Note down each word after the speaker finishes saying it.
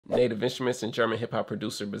Native Instruments and German hip-hop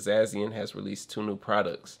producer Bazzazian has released 2 new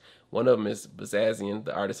products. One of them is Bazzazian,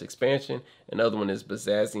 the artist expansion. Another one is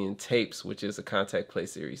Bazzazian Tapes, which is a contact play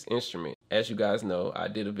series instrument. As you guys know, I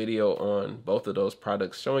did a video on both of those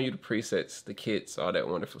products showing you the presets, the kits, all that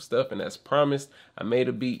wonderful stuff. And as promised, I made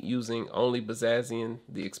a beat using only Bazzazian,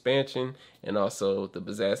 the expansion, and also the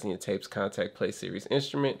Bazzazian Tapes contact play series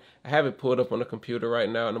instrument. I have it pulled up on the computer right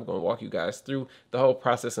now, and I'm going to walk you guys through the whole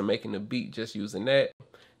process of making the beat just using that.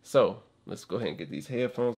 So let's go ahead and get these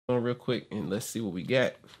headphones on real quick and let's see what we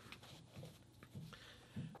got.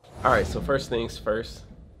 All right, so first things first,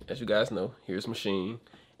 as you guys know, here's Machine.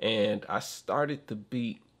 And I started the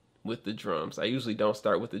beat with the drums. I usually don't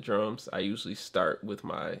start with the drums. I usually start with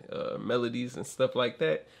my melodies and stuff like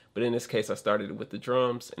that. But in this case, I started with the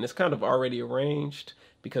drums, and it's kind of already arranged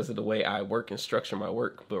because of the way I work and structure my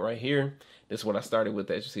work. But right here, this is what I started with.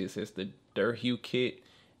 As you see, it says the Der Hue kit,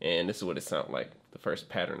 and this is what it sounds like, the first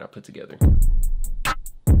pattern I put together.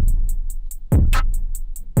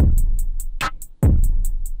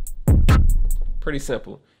 Pretty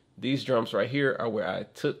simple. These drums right here are where I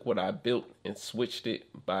took what I built and switched it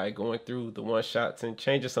by going through the one shots and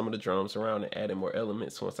changing some of the drums around and adding more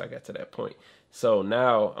elements once I got to that point. So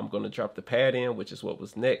now I'm going to drop the pad in, which is what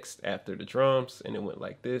was next after the drums, and it went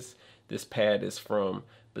like this. This pad is from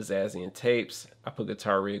Bazzazian Tapes. I put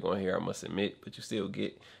guitar rig on here, I must admit, but you still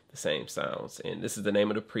get the same sounds. And this is the name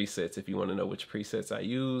of the presets if you want to know which presets I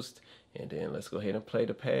used. And then let's go ahead and play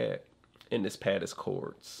the pad. And this pad is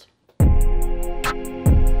chords.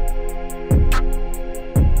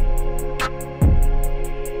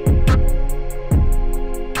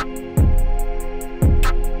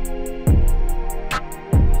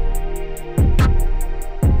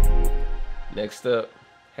 Next up,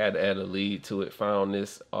 had to add a lead to it. Found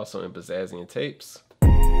this also in Bazzazian Tapes.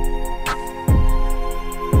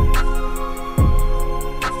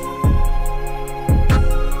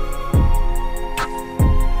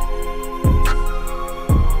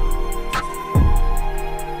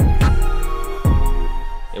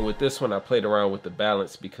 And with this one, I played around with the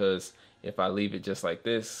balance because if I leave it just like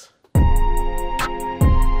this, and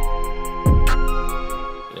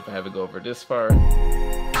if I have it go over this far,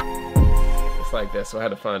 like that. So I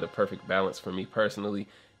had to find a perfect balance for me personally.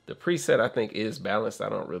 The preset I think is balanced. I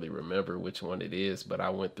don't really remember which one it is, but I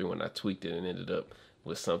went through and I tweaked it and ended up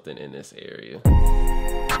with something in this area.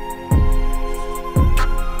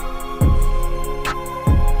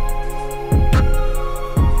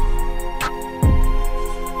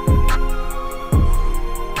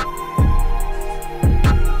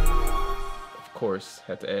 Of course,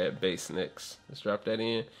 had to add bass next. Let's drop that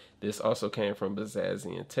in. This also came from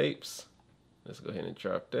Bazzazian Tapes. Let's go ahead and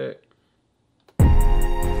drop that.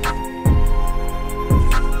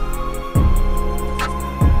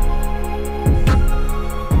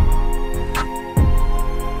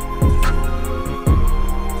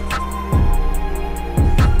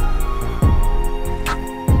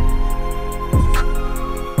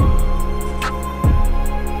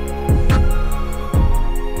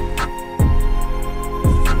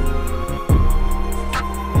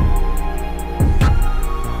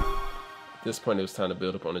 At this point, it was time to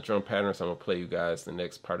build up on the drum pattern, so I'm gonna play you guys the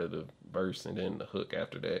next part of the verse and then the hook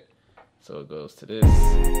after that. So it goes to this.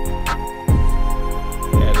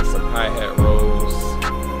 Added some hi-hat rolls.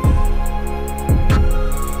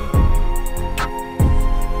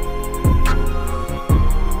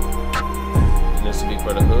 And this will be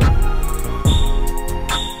for the hook.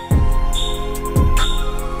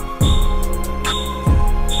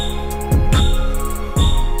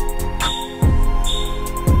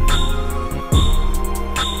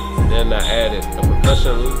 Then I added a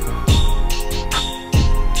percussion loop.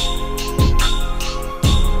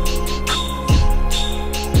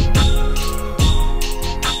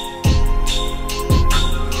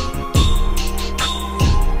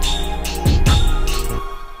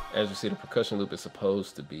 As you see, the percussion loop is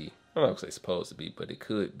supposed to be, I don't know if it's supposed to be, but it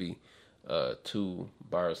could be 2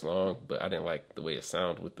 bars long, but I didn't like the way it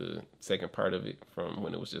sounded with the second part of it from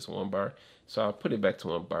when it was just 1 bar. So I'll put it back to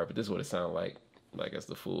 1 bar, but this is what it sounded like as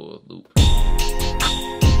the full loop. I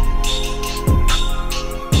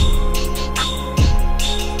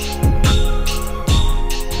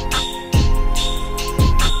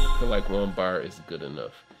feel like 1 bar is good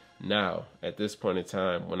enough. Now, at this point in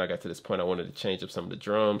time, when I got to this point, I wanted to change up some of the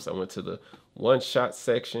drums. I went to the one shot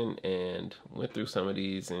section and went through some of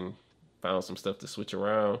these and found some stuff to switch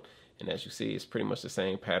around. And as you see, it's pretty much the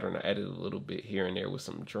same pattern. I added a little bit here and there with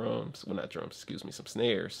some drums. Well, not drums, excuse me, some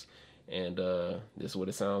snares. And this is what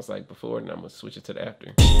it sounds like before, and I'm gonna switch it to the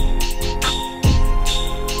after.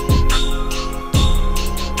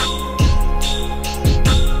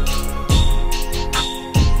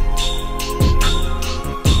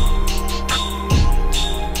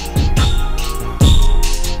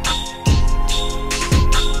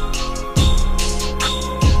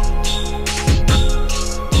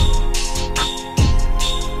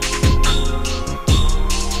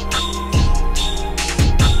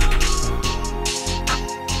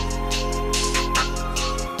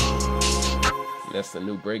 that's a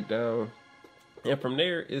new breakdown. And from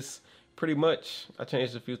there, it's pretty much, I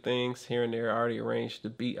changed a few things here and there. I already arranged the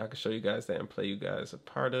beat. I can show you guys that and play you guys a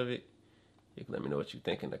part of it. You can let me know what you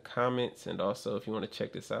think in the comments. And also, if you want to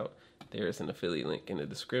check this out, there is an affiliate link in the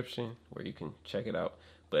description where you can check it out.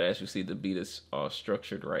 But as you see, the beat is all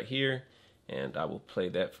structured right here, and I will play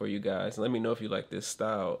that for you guys. Let me know if you like this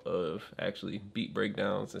style of actually beat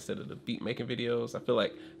breakdowns instead of the beat making videos. I feel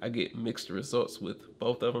like I get mixed results with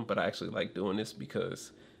both of them, but I actually like doing this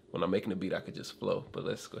because when I'm making a beat, I could just flow. But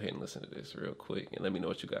let's go ahead and listen to this real quick and let me know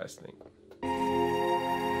what you guys think.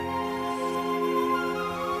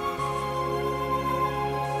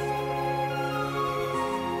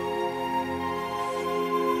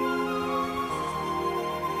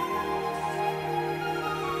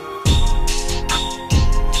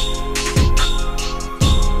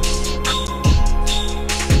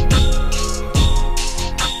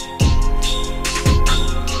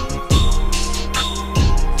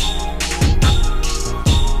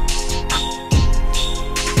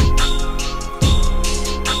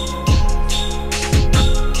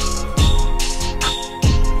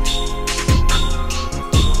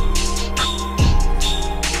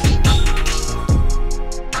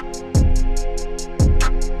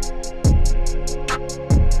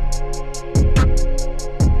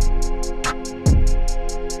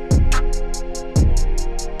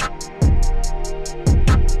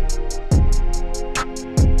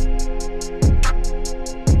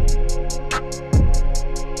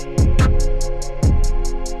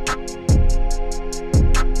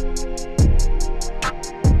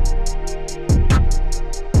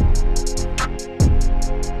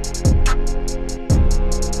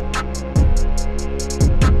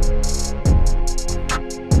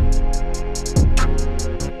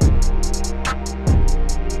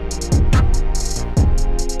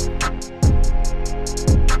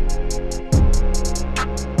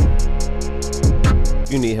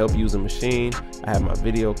 If you need help using Machine, I have my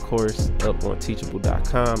video course up on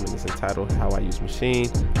teachable.com, and it's entitled How I Use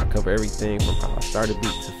Machine. I cover everything from how I start a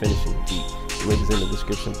beat to finishing the beat. The link is in the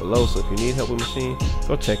description below, so if you need help with Machine,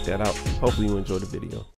 go check that out. Hopefully you enjoy the video.